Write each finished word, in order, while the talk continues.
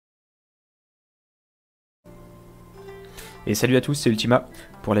Et salut à tous, c'est Ultima.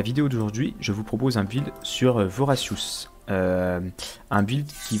 Pour la vidéo d'aujourd'hui, je vous propose un build sur Voracius. Un build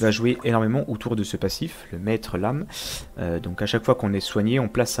qui va jouer énormément autour de ce passif, le maître lame. Donc à chaque fois qu'on est soigné, on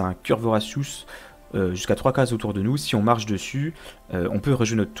place un cœur Voracius jusqu'à 3 cases autour de nous. Si on marche dessus, on peut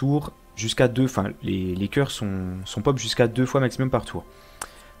rejouer notre tour jusqu'à 2. Enfin, les cœurs sont pop jusqu'à 2 fois maximum par tour.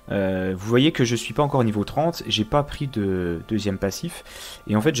 Vous voyez que je suis pas encore niveau 30, j'ai pas pris de deuxième passif.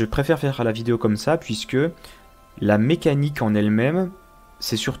 Et en fait, je préfère faire la vidéo comme ça, puisque la mécanique en elle-même,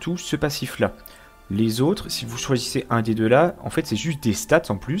 c'est surtout ce passif-là. Les autres, si vous choisissez un des deux là, en fait c'est juste des stats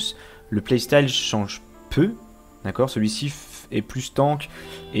en plus. Le playstyle change peu, d'accord. Celui-ci est plus tank,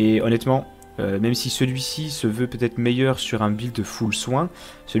 et honnêtement, même si celui-ci se veut peut-être meilleur sur un build full soin,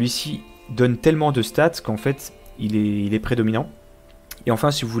 celui-ci donne tellement de stats qu'en fait il est prédominant. Et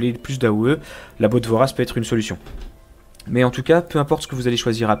enfin, si vous voulez plus d'AOE, la botte Vorace peut être une solution. Mais en tout cas, peu importe ce que vous allez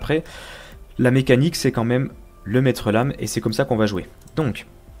choisir après, la mécanique c'est quand même le maître lame, et c'est comme ça qu'on va jouer. Donc,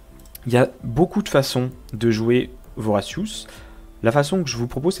 il y a beaucoup de façons de jouer Voracius. La façon que je vous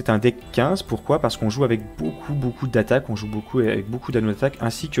propose, c'est un deck 15. Pourquoi? Parce qu'on joue avec beaucoup d'attaques, on joue avec beaucoup d'anneaux d'attaque,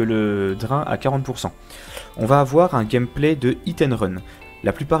 ainsi que le drain à 40%. On va avoir un gameplay de Hit&Run.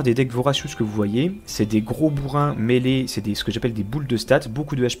 La plupart des decks Voracius que vous voyez, c'est des gros bourrins mêlés, c'est ce que j'appelle des boules de stats,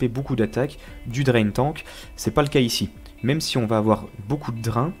 beaucoup de HP, beaucoup d'attaque, du DrainTank. C'est pas le cas ici. Même si on va avoir beaucoup de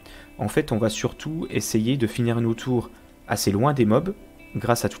drain, en fait on va surtout essayer de finir nos tours assez loin des mobs,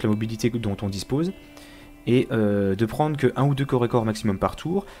 grâce à toute la mobilité dont on dispose, et de prendre que 1 ou 2 corps à corps maximum par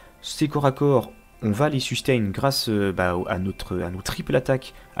tour. Ces corps à corps, on va les sustain grâce à nos triple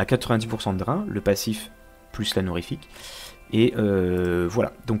attaques à 90% de drain, le passif plus l'anorifique. Et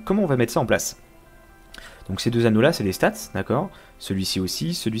voilà, donc comment on va mettre ça en place? Donc ces deux anneaux là c'est des stats, d'accord. Celui-ci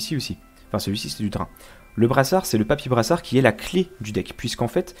aussi, celui-ci aussi. Enfin celui-ci c'est du drain. Le brassard c'est le papier brassard qui est la clé du deck, puisqu'en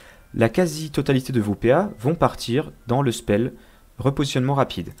fait la quasi-totalité de vos PA vont partir dans le spell repositionnement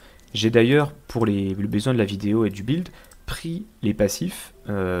rapide. J'ai d'ailleurs, pour le besoin de la vidéo et du build, pris les passifs,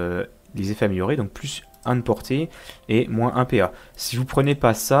 les effets améliorés, donc plus 1 de portée et moins 1 PA. Si vous prenez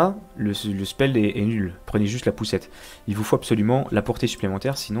pas ça, le spell est nul. Prenez juste la poussette. Il vous faut absolument la portée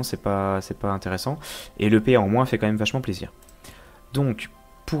supplémentaire, sinon c'est pas intéressant. Et le PA en moins fait quand même vachement plaisir. Donc,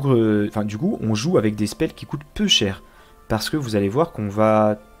 du coup, on joue avec des spells qui coûtent peu cher. Parce que vous allez voir qu'on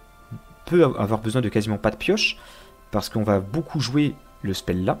va avoir besoin de quasiment pas de pioche, parce qu'on va beaucoup jouer le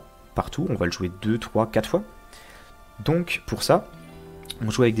spell là, partout, on va le jouer 2, 3, 4 fois. Donc pour ça, on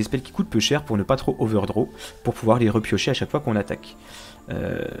joue avec des spells qui coûtent peu cher pour ne pas trop overdraw, pour pouvoir les repiocher à chaque fois qu'on attaque.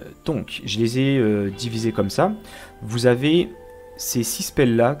 Donc je les ai divisés comme ça. Vous avez ces 6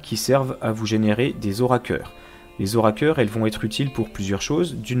 spells là qui servent à vous générer des aura-cœurs. Les aura-cœurs, elles vont être utiles pour plusieurs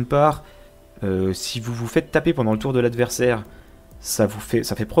choses. D'une part, si vous vous faites taper pendant le tour de l'adversaire, ça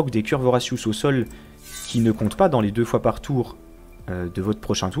fait proc des cœurs Voracius au sol qui ne comptent pas dans les 2 fois par tour de votre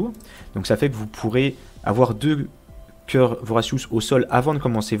prochain tour. Donc ça fait que vous pourrez avoir 2 cœurs Voracius au sol avant de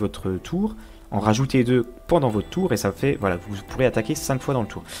commencer votre tour, en rajouter 2 pendant votre tour, et ça fait, voilà, vous pourrez attaquer 5 fois dans le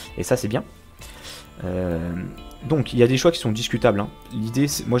tour. Et ça c'est bien. Donc il y a des choix qui sont discutables, hein. L'idée,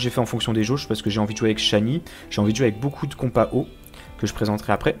 moi j'ai fait en fonction des jauges, parce que j'ai envie de jouer avec Shani, j'ai envie de jouer avec beaucoup de compas hauts, que je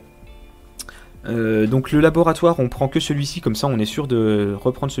présenterai après. Donc le laboratoire, on prend que celui-ci, comme ça on est sûr de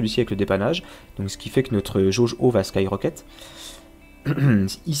reprendre celui-ci avec le dépannage. Donc ce qui fait que notre jauge eau va skyrocket.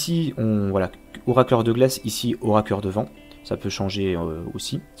 Ici, voilà, aura cœur de glace, ici aura cœur de vent. Ça peut changer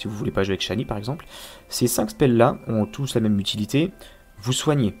aussi, si vous voulez pas jouer avec Shani par exemple. Ces 5 spells là ont tous la même utilité. Vous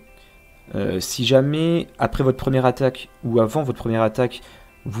soignez. Si jamais, après votre première attaque, ou avant votre première attaque,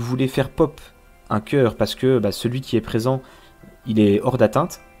 vous voulez faire pop un cœur parce que celui qui est présent, il est hors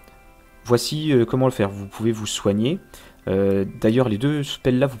d'atteinte, voici comment le faire. Vous pouvez vous soigner. D'ailleurs, les 2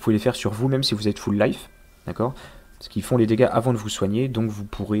 spells là, vous pouvez les faire sur vous même si vous êtes full life. D'accord? Parce qu'ils font les dégâts avant de vous soigner. Donc vous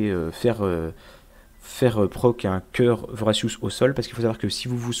pourrez faire proc un cœur Voracius au sol. Parce qu'il faut savoir que si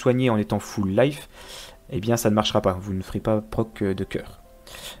vous vous soignez en étant full life, eh bien ça ne marchera pas. Vous ne ferez pas proc de cœur.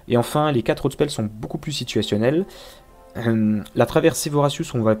 Et enfin, les 4 autres spells sont beaucoup plus situationnels. La traversée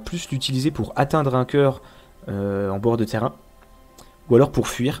Voracius, on va plus l'utiliser pour atteindre un cœur en bord de terrain. Ou alors pour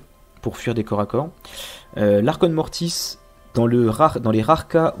fuir des corps à corps. L'Archon Mortis, dans les rares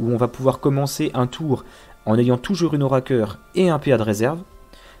cas où on va pouvoir commencer un tour en ayant toujours une aura cœur et un PA de réserve,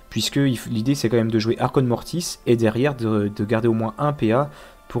 puisque l'idée c'est quand même de jouer Archon Mortis et derrière de garder au moins un PA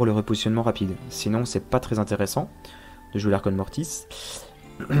pour le repositionnement rapide. Sinon c'est pas très intéressant de jouer l'Archon Mortis.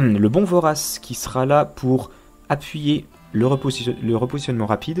 Le bon Vorace qui sera là pour appuyer le repositionnement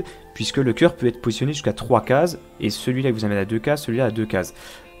rapide, puisque le cœur peut être positionné jusqu'à 3 cases, et celui-là il vous amène à 2 cases, celui-là à 2 cases.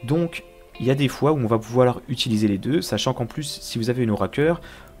 Donc il y a des fois où on va pouvoir utiliser les deux, sachant qu'en plus si vous avez une aura cœur,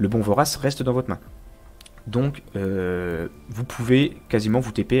 le bon Vorace reste dans votre main. Donc vous pouvez quasiment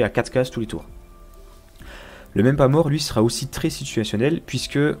vous TP à 4 cases tous les tours. Le même pas mort, lui, sera aussi très situationnel,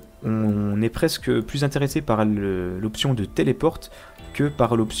 puisque on est presque plus intéressé par l'option de téléporte que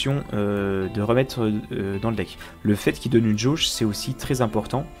par l'option de remettre dans le deck. Le fait qu'il donne une jauge, c'est aussi très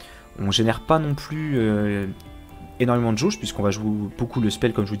important. On génère pas non plus énormément de jauge, puisqu'on va jouer beaucoup le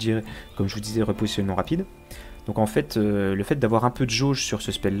spell, comme je vous disais, repositionnement rapide. Donc en fait, le fait d'avoir un peu de jauge sur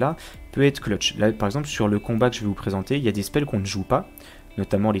ce spell là peut être clutch. Là par exemple sur le combat que je vais vous présenter, il y a des spells qu'on ne joue pas,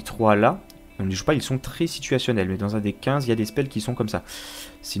 notamment les 3 là. On ne les joue pas, ils sont très situationnels, mais dans un des 15, il y a des spells qui sont comme ça.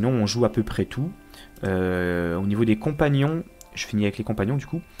 Sinon, on joue à peu près tout. Au niveau des compagnons, je finis avec les compagnons du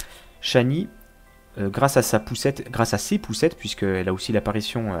coup. Shani, grâce à ses poussettes, puisqu'elle a aussi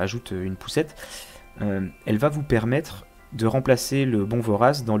l'apparition, ajoute une poussette, elle va vous permettre de remplacer le bon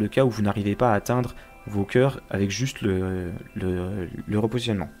vorace dans le cas où vous n'arrivez pas à atteindre vos cœurs avec juste le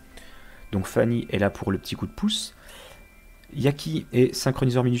repositionnement. Donc Fanny est là pour le petit coup de pouce. Yaki et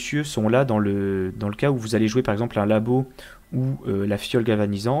synchroniseur minutieux sont là dans le cas où vous allez jouer par exemple un labo ou la fiole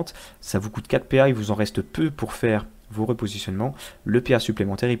galvanisante. Ça vous coûte 4 PA, il vous en reste peu pour faire vos repositionnements. Le PA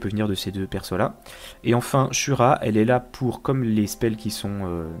supplémentaire, il peut venir de ces deux persos là. Et enfin, Shura, elle est là pour, comme les spells qui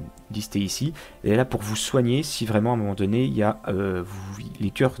sont listés ici, elle est là pour vous soigner si vraiment à un moment donné, il y a, les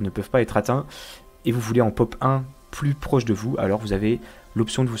cœurs ne peuvent pas être atteints et vous voulez en pop 1 plus proche de vous, alors vous avez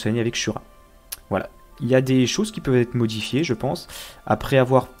l'option de vous soigner avec Shura. Voilà. Il y a des choses qui peuvent être modifiées, je pense. Après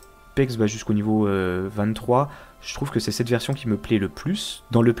avoir PEX jusqu'au niveau 23, je trouve que c'est cette version qui me plaît le plus.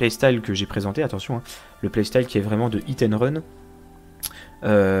 Dans le playstyle que j'ai présenté, attention, hein, le playstyle qui est vraiment de Hit&Run,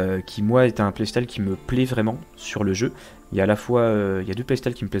 qui moi est un playstyle qui me plaît vraiment sur le jeu. Il y a à la fois, il y a deux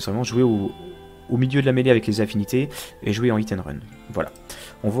playstyles qui me plaisent vraiment, jouer au milieu de la mêlée avec les affinités et jouer en Hit&Run. Voilà.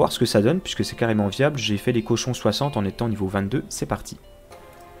 On va voir ce que ça donne, puisque c'est carrément viable. J'ai fait les cochons 60 en étant niveau 22, c'est parti.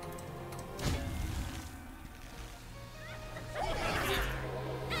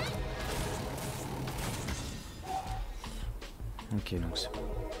 Ok, donc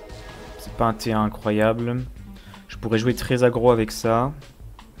c'est pas un T1 incroyable. Je pourrais jouer très aggro avec ça,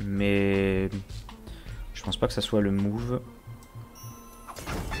 mais je pense pas que ça soit le move.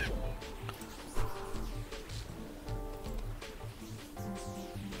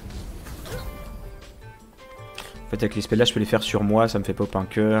 En fait, avec les spells là, je peux les faire sur moi, ça me fait pop un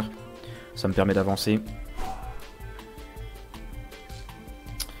cœur, ça me permet d'avancer.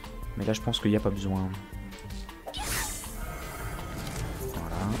 Mais là, je pense qu'il n'y a pas besoin.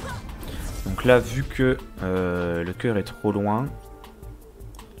 Donc là, vu que le cœur est trop loin,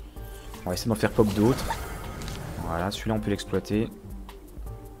 on va essayer d'en faire pop d'autres. Voilà, celui-là on peut l'exploiter.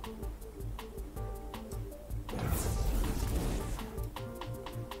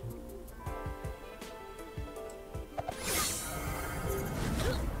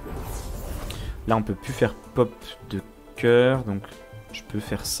 Là on peut plus faire pop de cœur, donc je peux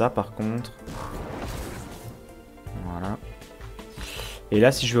faire ça par contre. Voilà. Et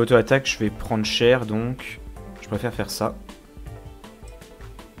là, si je vais auto-attaque, je vais prendre cher, donc je préfère faire ça.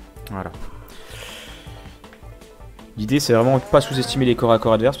 Voilà. L'idée, c'est vraiment de pas sous-estimer les corps à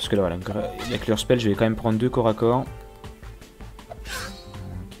corps adverses, parce que là, voilà, avec leur spell, je vais quand même prendre 2 corps à corps.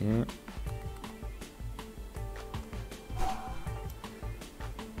 Ok.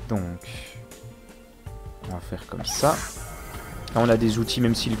 Donc, on va faire comme ça. Là, on a des outils,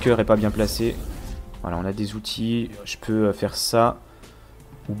 même si le cœur est pas bien placé. Voilà, on a des outils. Je peux faire ça.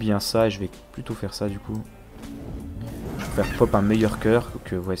 Ou bien ça, et je vais plutôt faire ça du coup. Je vais faire pop un meilleur cœur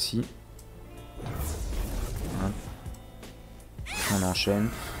que voici. On enchaîne.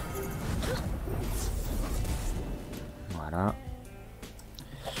 Voilà.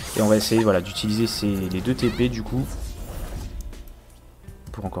 Et on va essayer voilà, d'utiliser les 2 TP du coup.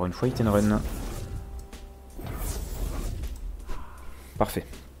 Pour encore une fois Hit&Run. Parfait.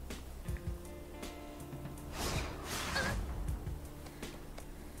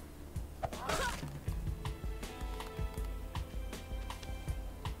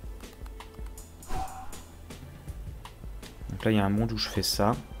 Donc là il y a un monde où je fais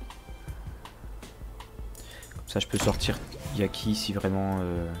ça. Comme ça je peux sortir Yaki si vraiment,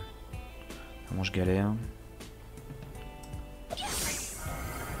 vraiment je galère.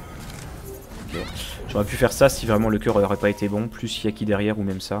 Okay. J'aurais pu faire ça si vraiment le cœur n'aurait pas été bon, plus Yaki derrière ou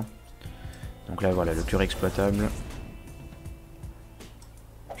même ça. Donc là voilà, le cœur est exploitable.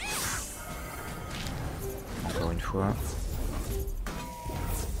 Encore une fois.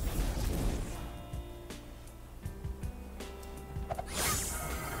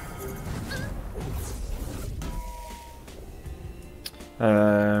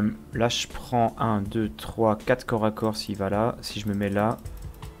 Là je prends 1, 2, 3, 4 corps à corps s'il va là. Si je me mets là,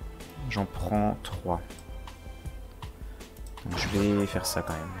 j'en prends 3. Donc je vais faire ça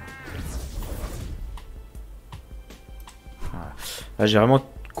quand même. Voilà. Là j'ai vraiment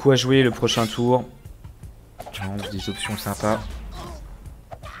quoi jouer le prochain tour. J'ai vraiment des options sympas.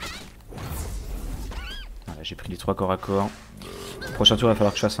 Voilà, j'ai pris les 3 corps à corps. Le prochain tour il va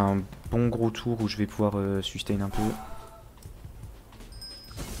falloir que je fasse un bon gros tour où je vais pouvoir sustain un peu.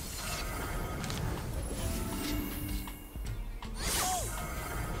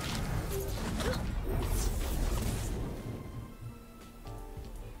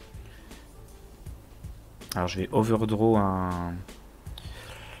 Alors je vais overdraw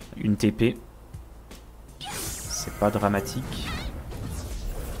une TP. C'est pas dramatique.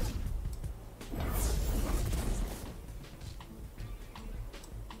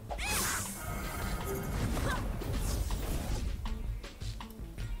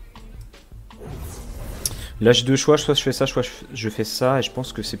 Là j'ai deux choix, soit je fais ça, soit je fais ça, et je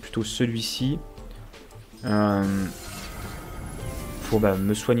pense que c'est plutôt celui-ci. Pour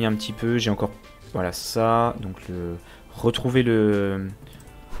me soigner un petit peu, j'ai encore voilà ça, donc retrouver le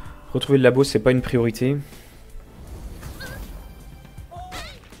labo c'est pas une priorité.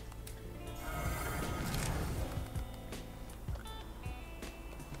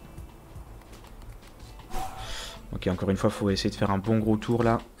 Ok, encore une fois, faut essayer de faire un bon gros tour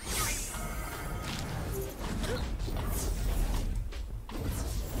là.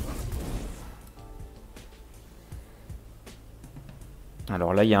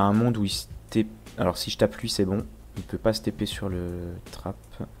 Alors là, il y a un monde où il se TP. Alors si je tape lui, c'est bon. Il peut pas se TP sur le trap.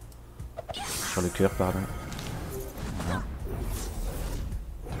 Sur le cœur, pardon. Voilà.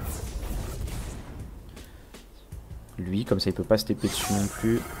 Lui, comme ça, il peut pas se TP dessus non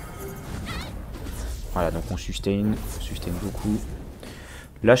plus. Voilà, donc on sustain beaucoup.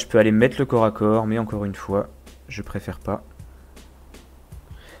 Là, je peux aller mettre le corps à corps, mais encore une fois, je préfère pas.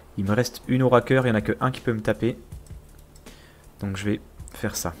 Il me reste une aura cœur, il n'y en a que un qui peut me taper. Donc je vais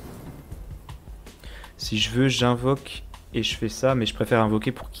faire ça. Si je veux, j'invoque et je fais ça, mais je préfère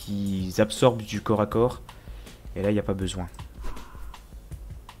invoquer pour qu'ils absorbent du corps à corps. Et là, il n'y a pas besoin.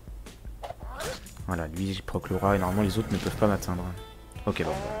 Voilà, lui, il proc l'aura et normalement les autres ne peuvent pas m'atteindre. Ok,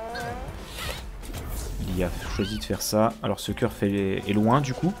 bon. Il a choisi de faire ça. Alors ce cœur est loin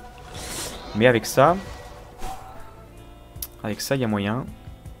du coup. Mais avec ça, il y a moyen.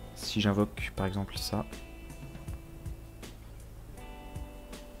 Si j'invoque par exemple ça.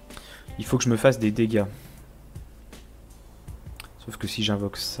 Il faut que je me fasse des dégâts. Sauf que si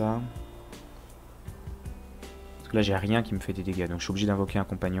j'invoque ça... Parce que là j'ai rien qui me fait des dégâts. Donc je suis obligé d'invoquer un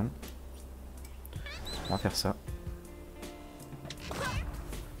compagnon. On va faire ça.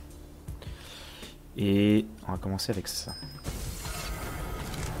 Et on va commencer avec ça.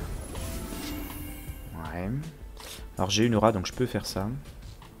 Ouais. Alors j'ai une aura donc je peux faire ça.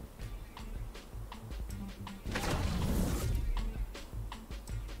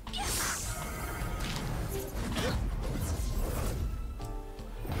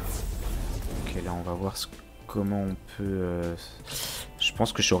 Ok, là on va voir comment on peut... Je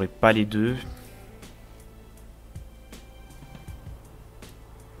pense que j'aurai pas les deux.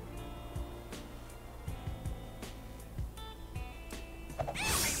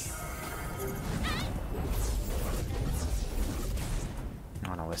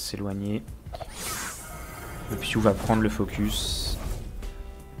 Voilà, on va s'éloigner. Le Piou va prendre le focus.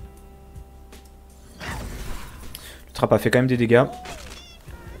 Le trap a fait quand même des dégâts.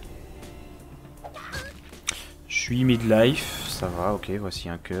 Je suis mid-life, ça va, ok, voici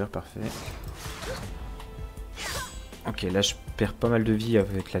un cœur, parfait. Ok, là je perds pas mal de vie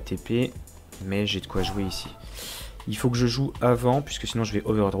avec la TP, mais j'ai de quoi jouer ici. Il faut que je joue avant, puisque sinon je vais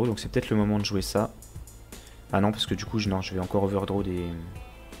overdraw, donc c'est peut-être le moment de jouer ça. Ah non, parce que du coup, je vais encore overdraw des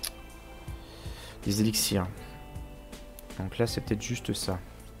élixirs. Donc là, c'est peut-être juste ça.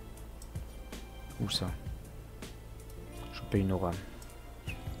 Ou ça. Choper une aura.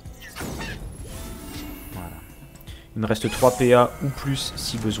 Voilà. Il me reste 3 PA ou plus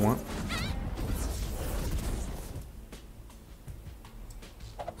si besoin.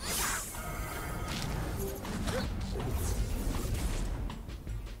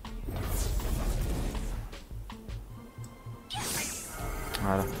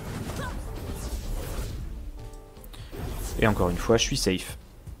 Voilà. Et encore une fois, je suis safe.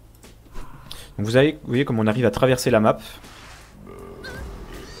 Donc vous voyez comme on arrive à traverser la map.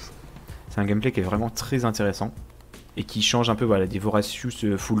 C'est un gameplay qui est vraiment très intéressant. Et qui change un peu voilà, des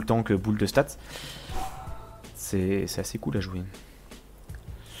Voracius full tank boule de stats. C'est assez cool à jouer.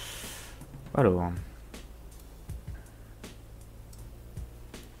 Alors.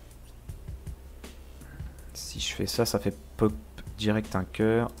 Si je fais ça, ça fait pop direct un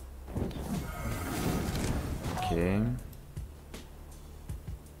cœur. Ok.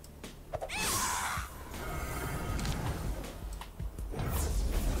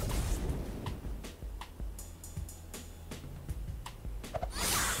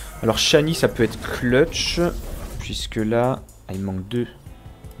 Alors Shani ça peut être clutch, puisque là, ah, il me manque 2.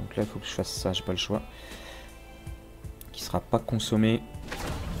 Donc là il faut que je fasse ça, j'ai pas le choix. Qui sera pas consommé.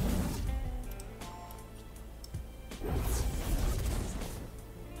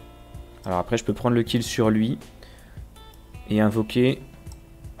 Alors après je peux prendre le kill sur lui et invoquer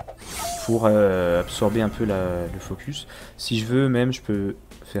pour absorber un peu le focus. Si je veux même je peux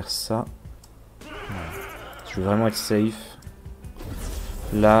faire ça. Voilà. Je veux vraiment être safe.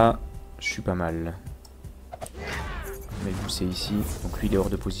 Là je suis pas mal. Mais vous c'est ici, donc lui il est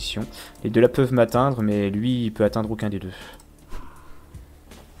hors de position. Les deux là peuvent m'atteindre mais lui il peut atteindre aucun des deux.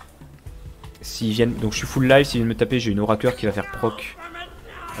 S'ils viennent, donc je suis full life, s'ils viennent me taper j'ai une aura cœur qui va faire proc.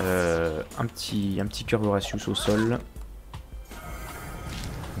 Un petit cœur Voracius au sol.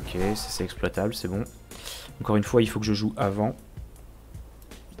 Ok, ça c'est exploitable, c'est bon. Encore une fois, il faut que je joue avant.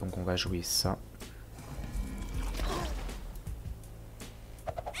 Donc on va jouer ça.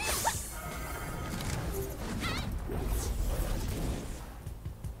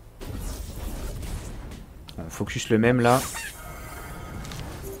 On focus le même là.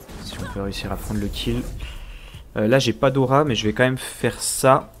 Si on peut réussir à prendre le kill. Là j'ai pas d'aura mais je vais quand même faire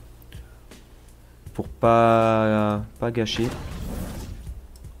ça pour pas gâcher.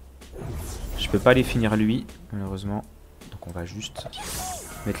 Je peux pas les finir lui malheureusement, donc on va juste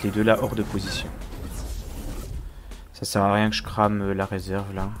mettre les deux là hors de position. Ça sert à rien que je crame la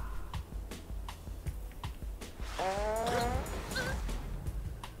réserve là.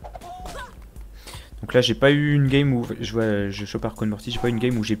 Donc là j'ai pas eu une game où je chope Archon Mortis, j'ai pas eu une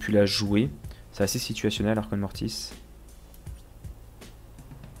game où j'ai pu la jouer. C'est assez situationnel Archon Mortis.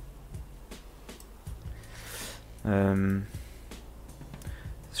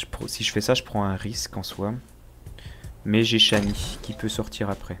 Si je fais ça je prends un risque en soi. Mais j'ai Shani qui peut sortir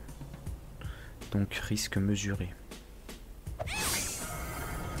après. Donc risque mesuré.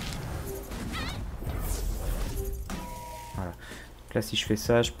 Voilà. Donc là si je fais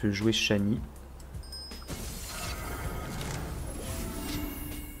ça je peux jouer Shani.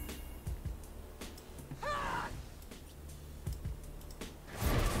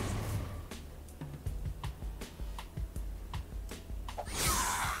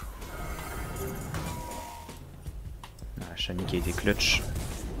 Shani qui a été clutch.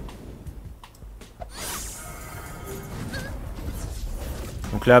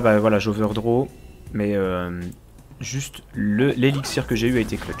 Donc là, bah voilà, j'overdraw. Mais juste l'élixir que j'ai eu a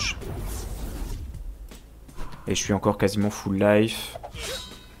été clutch. Et je suis encore quasiment full life.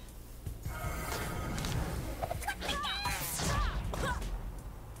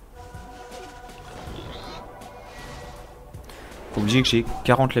 Faut oublier que j'ai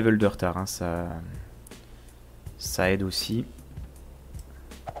 40 levels de retard, hein, ça aide aussi.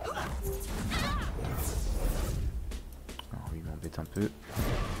 Alors lui il m'embête un peu.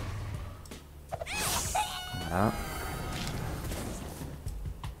 Voilà.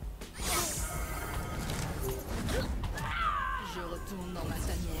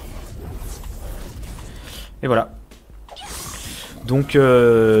 Et voilà. Donc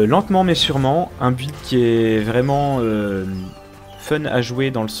lentement mais sûrement, un build qui est vraiment fun à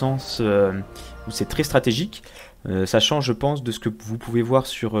jouer dans le sens où c'est très stratégique. Ça change je pense de ce que vous pouvez voir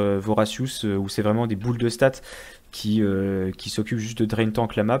sur Voracius où c'est vraiment des boules de stats qui s'occupent juste de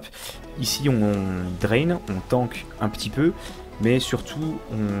DrainTank la map. Ici on drain, on tank un petit peu, mais surtout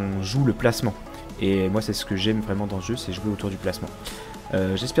on joue le placement. Et moi c'est ce que j'aime vraiment dans ce jeu, c'est jouer autour du placement.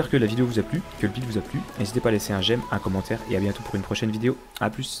 J'espère que la vidéo vous a plu, que le build vous a plu. N'hésitez pas à laisser un j'aime, un commentaire et à bientôt pour une prochaine vidéo. A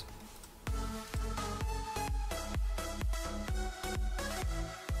plus.